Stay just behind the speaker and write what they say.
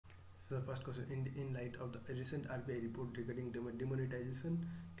So the first question, in light of the recent RBI report regarding demonetization,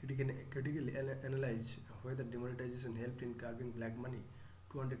 critically analyze whether demonetization helped in curbing black money.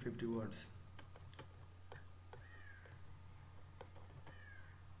 250 words.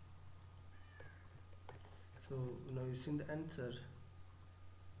 So now you see the answer.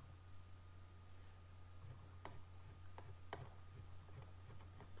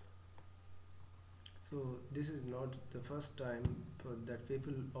 So this is not the first time that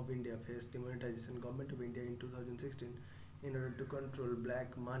people of India faced demonetization. Government of India in 2016, in order to control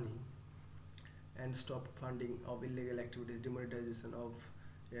black money and stop funding of illegal activities, demonetization of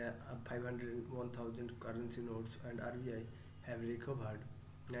 501,000 currency notes, and RBI have recovered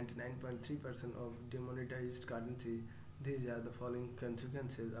 99.3% of demonetized currency. These are the following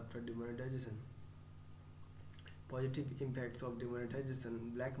consequences after demonetization. Positive impacts of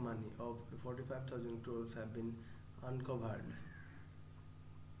demonetization: black money of 45,000 crores have been uncovered.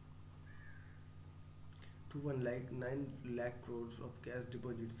 2.9 lakh crores of cash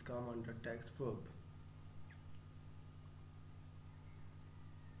deposits come under tax probe.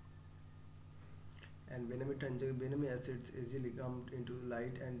 And Benami assets easily come into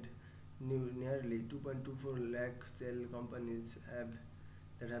light, and nearly 2.24 lakh shell companies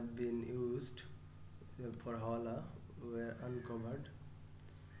that have been used for Hawala were uncovered.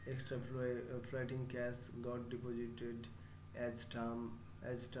 Extra floating cash got deposited as term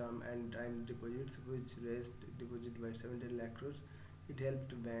and time deposits, which raised deposit by 17 lakh crores. It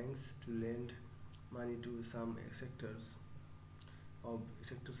helped banks to lend money to some sectors of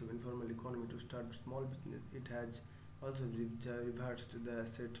informal economy to start small business. It has also reversed the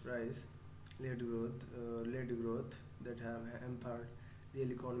asset price led growth that have hampered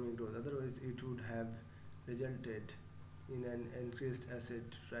real economic growth. Otherwise, it would have resulted in an increased asset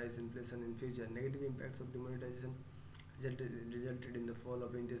price inflation in future. Negative impacts of demonetization resulted in the fall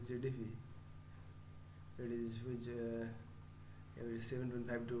of India's GDP, that is, which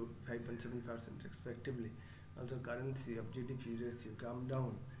 7.5 to 5.7% respectively. Also, currency of GDP ratio come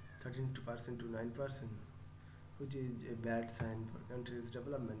down 13% to 9%, which is a bad sign for country's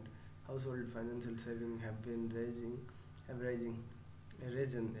development. Household financial savings have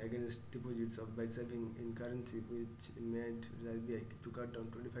risen against deposits by saving in currency, which made RBI to cut down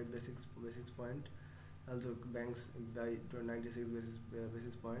 25 basis point. Also, banks by 96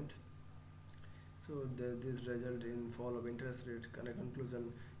 basis point. So this result in fall of interest rates.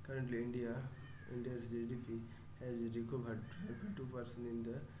 Conclusion: currently India's GDP has recovered 2% in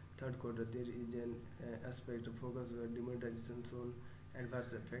the third quarter. There is an aspect of focus where demonetization shown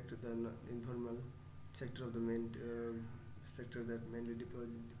adverse effect the informal sector of the main sector that mainly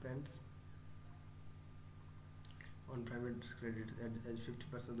depends on private credit, as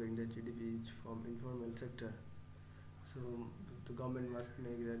 50% of the India's GDP is from informal sector. So the government must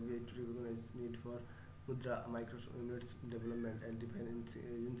make RBI to recognize need for Mudra micro units development and dependency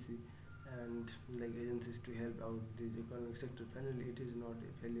agency and like agencies to help out this economic sector. Finally, it is not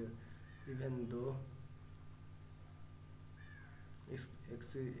a failure, even though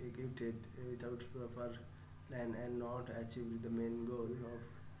executed without proper plan and not achieved the main goal of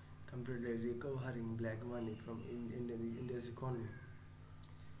completely recovering black money from India's economy,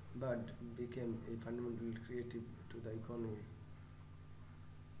 but became a fundamental creative to the economy.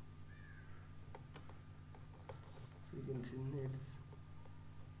 So you can see next.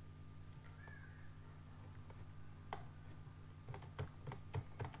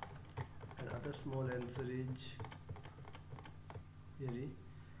 Another small answer is here.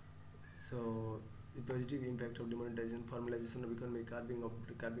 So the positive impact of demonetization: formalization of economy,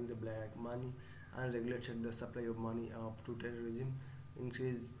 curbing the black money, unregulated the supply of money up to terrorism,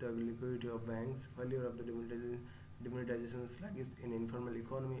 increase the liquidity of banks. Failure of the demonetization: sluggish in informal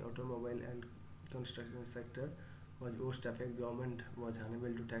economy, automobile and construction sector was worst affected. Government was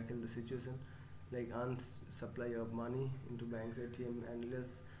unable to tackle the situation, like supply of money into banks, ATM, and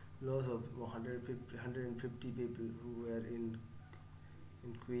loss of 150 people who were in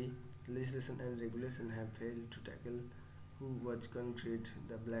queue. Legislation and regulation have failed to tackle who was convert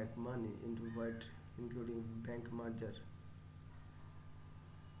the black money into white, including bank merger.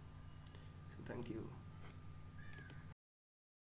 So thank you.